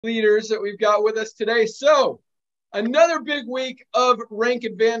leaders that we've got with us today. So another big week of rank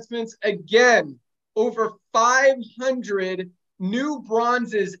advancements. Again, over 500 new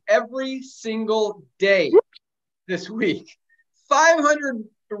bronzes every single day this week. 500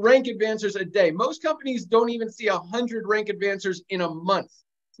 rank advancers a day. Most companies don't even see 100 rank advancers in a month.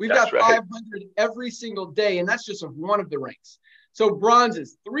 We've got 500 every single day, and that's just of one of the ranks. So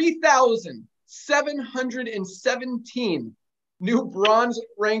bronzes, 3,717 new bronze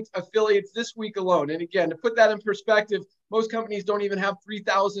ranked affiliates this week alone. And again, to put that in perspective, most companies don't even have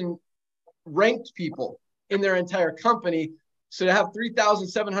 3,000 ranked people in their entire company. So to have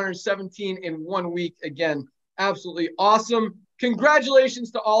 3,717 in 1 week, again, absolutely awesome.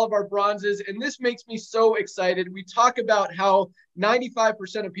 Congratulations to all of our bronzes. And this makes me so excited. We talk about how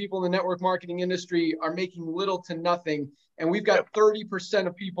 95% of people in the network marketing industry are making little to nothing. And we've got 30%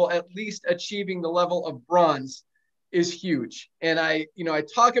 of people at least achieving the level of bronze is huge. And I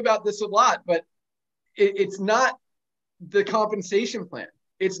talk about this a lot, but it's not the compensation plan.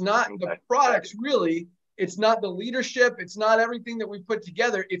 It's not the products really. It's not the leadership. It's not everything that we put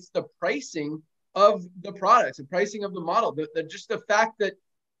together. It's the pricing of the products, the pricing of the model, just the fact that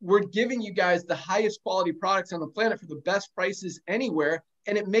we're giving you guys the highest quality products on the planet for the best prices anywhere.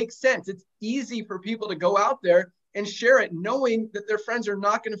 And it makes sense. It's easy for people to go out there and share it, knowing that their friends are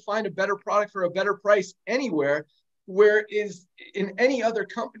not going to find a better product for a better price anywhere. Whereas in any other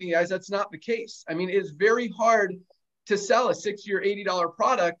company, guys, that's not the case. I mean, it's very hard to sell a $60 or $80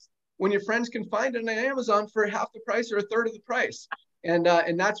 product when your friends can find it on Amazon for half the price or a third of the price. And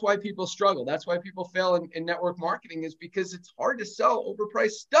that's why people struggle. That's why people fail in network marketing, is because it's hard to sell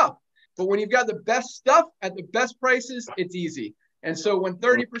overpriced stuff. But when you've got the best stuff at the best prices, it's easy. And so when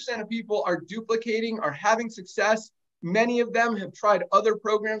 30% of people are duplicating, are having success, many of them have tried other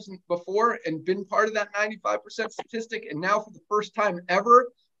programs before and been part of that 95% statistic, and now for the first time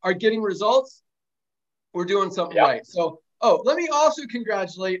ever are getting results, we're doing something right. So, let me also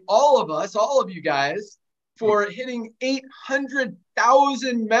congratulate all of you guys, for hitting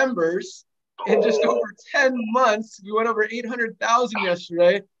 800,000 members in just over 10 months. We went over 800,000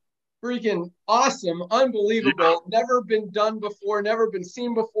 yesterday. Freaking awesome, unbelievable. Never been done before, never been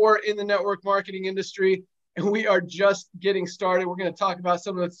seen before in the network marketing industry. And we are just getting started. We're going to talk about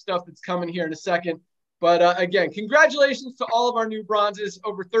some of the stuff that's coming here in a second. But again, congratulations to all of our new bronzes,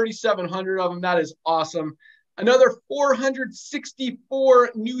 over 3,700 of them. That is awesome. Another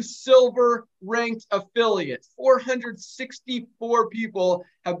 464 new silver ranked affiliates. 464 people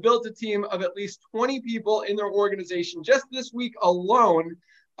have built a team of at least 20 people in their organization just this week alone.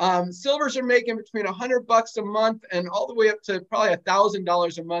 Silvers are making between $100 a month and all the way up to probably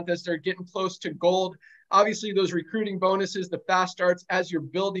 $1,000 a month as they're getting close to gold. Obviously, those recruiting bonuses, the fast starts as you're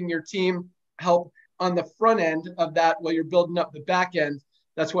building your team, help on the front end of that while you're building up the back end.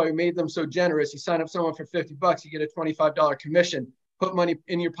 That's why we made them so generous. You sign up someone for $50, you get a $25 commission. Put money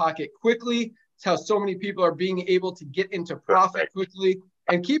in your pocket quickly. It's how so many people are being able to get into profit quickly.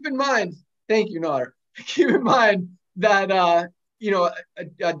 And keep in mind, thank you, Nader. Keep in mind that a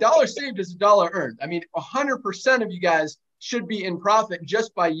dollar saved is a dollar earned. I mean, 100% of you guys should be in profit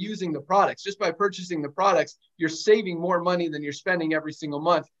just by using the products, just by purchasing the products. You're saving more money than you're spending every single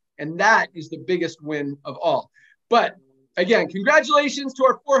month. And that is the biggest win of all. But again, congratulations to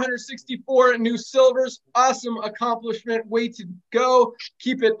our 464 new silvers. Awesome accomplishment. Way to go.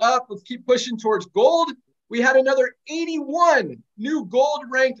 Keep it up. Let's keep pushing towards gold. We had another 81 new gold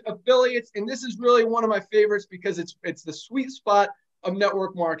ranked affiliates. And this is really one of my favorites because it's the sweet spot of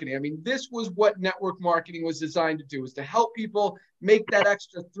network marketing. I mean, this was what network marketing was designed to do, was to help people make that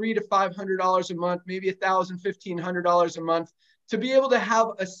extra $300 to $500 a month, maybe $1,000, $1,500 a month, to be able to have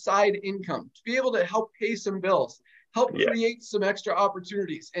a side income, to be able to help pay some bills, help create some extra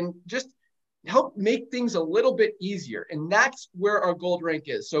opportunities, and just help make things a little bit easier. And that's where our gold rank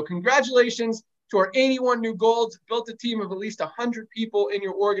is. So congratulations to our 81 new golds. Built a team of at least 100 people in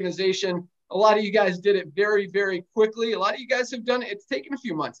your organization. A lot of you guys did it very, very quickly. A lot of you guys have done it. It's taken a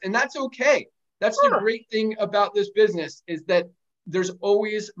few months, and that's okay. That's the great thing about this business, is that there's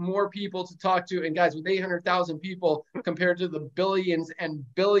always more people to talk to. And guys, with 800,000 people compared to the billions and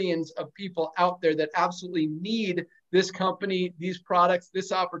billions of people out there that absolutely need this company, these products,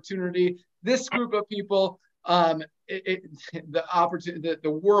 this opportunity, this group of people, the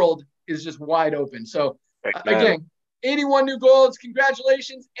world is just wide open. So again, 81 new golds,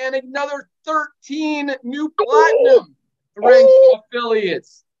 congratulations, and another 13 new platinum ranked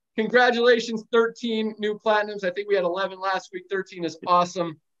affiliates. Congratulations, 13 new platinums. I think we had 11 last week. 13 is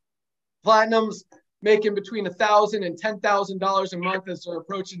awesome. Platinums making between $1,000 and $10,000 a month as they're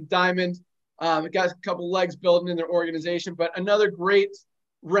approaching diamond. Got a couple legs building in their organization, but another great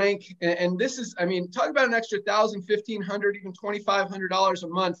rank. And this is, I mean, talk about an extra $1,000, $1,500, even $2,500 a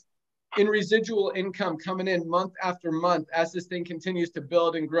month in residual income coming in month after month as this thing continues to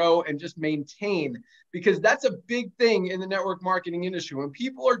build and grow and just maintain, because that's a big thing in the network marketing industry. When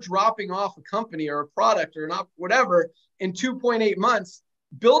people are dropping off a company or a product or not, whatever, in 2.8 months,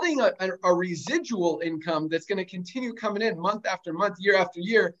 building a residual income that's going to continue coming in month after month, year after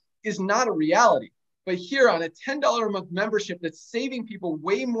year is not a reality. But here on a $10 a month membership that's saving people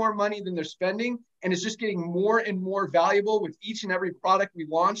way more money than they're spending and is just getting more and more valuable with each and every product we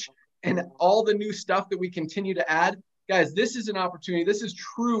launch and all the new stuff that we continue to add, guys, this is an opportunity. This is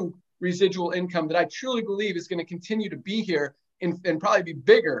true residual income that I truly believe is going to continue to be here and probably be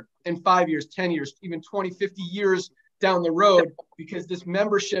bigger in 5 years, 10 years, even 20, 50 years down the road, because this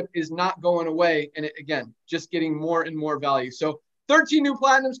membership is not going away. And again, just getting more and more value. So 13 new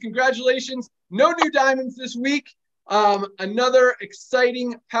platinums. Congratulations. No new diamonds this week. Another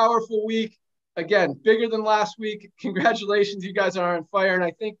exciting, powerful week. Again, bigger than last week. Congratulations. You guys are on fire. And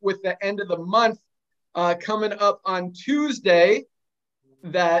I think with the end of the month coming up on Tuesday,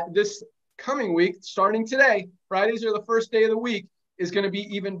 that this coming week, starting today, Fridays are the first day of the week, is going to be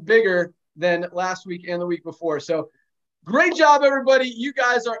even bigger than last week and the week before. So great job, everybody. You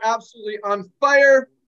guys are absolutely on fire.